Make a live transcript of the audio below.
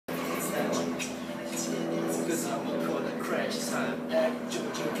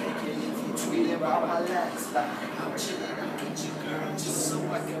around my legs like I'm chilling out with you, girl, just so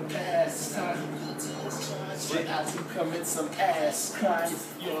I can pass time. But as you come in some ass cries,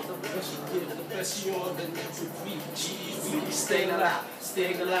 you're the best, you're the best, you're the next beat. We be staying alive,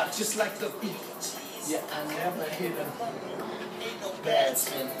 just like the beat. Yeah, I never hit a ain't no bad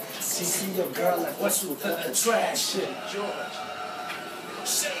spin. See your girl like what's with the attraction, George.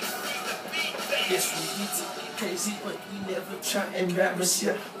 Yes, we be crazy, but we never try and embarrass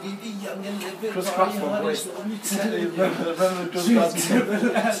you. We be young and living for our honest, but we tell you.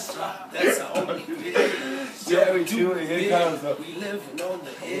 That's the only way. Yeah, we do it. Here comes up. We living on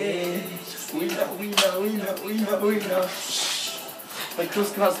the edge. We know. Like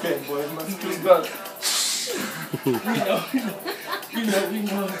Chris Cosgrave, boy. Chris Cosgrave. We know. We living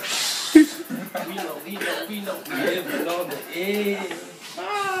on the edge.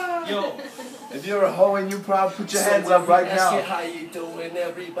 Yo. If you're a hoe and you proud, put your hands up right now. Ask how you doing,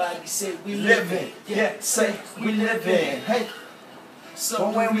 everybody say we Living. Yeah, say we living. Hey.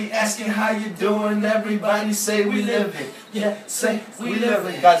 So when we asking how you doing, everybody say we living. Yeah, say we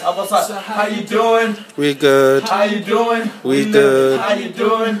living. Guys, how about that? How you doing? We good. How you doing? We good. How you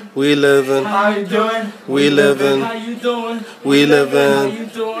doing? We living. How you doing? We living. How you doing? We How living. you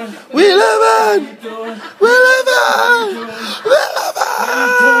doing? We living. We living. We living.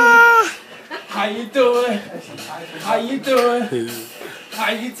 How you doing? How you doing?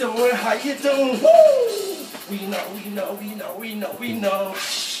 How you doing? How you doing? Woo! We know. We living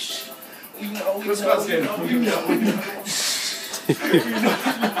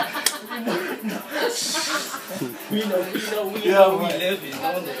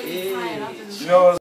on the edge. You know.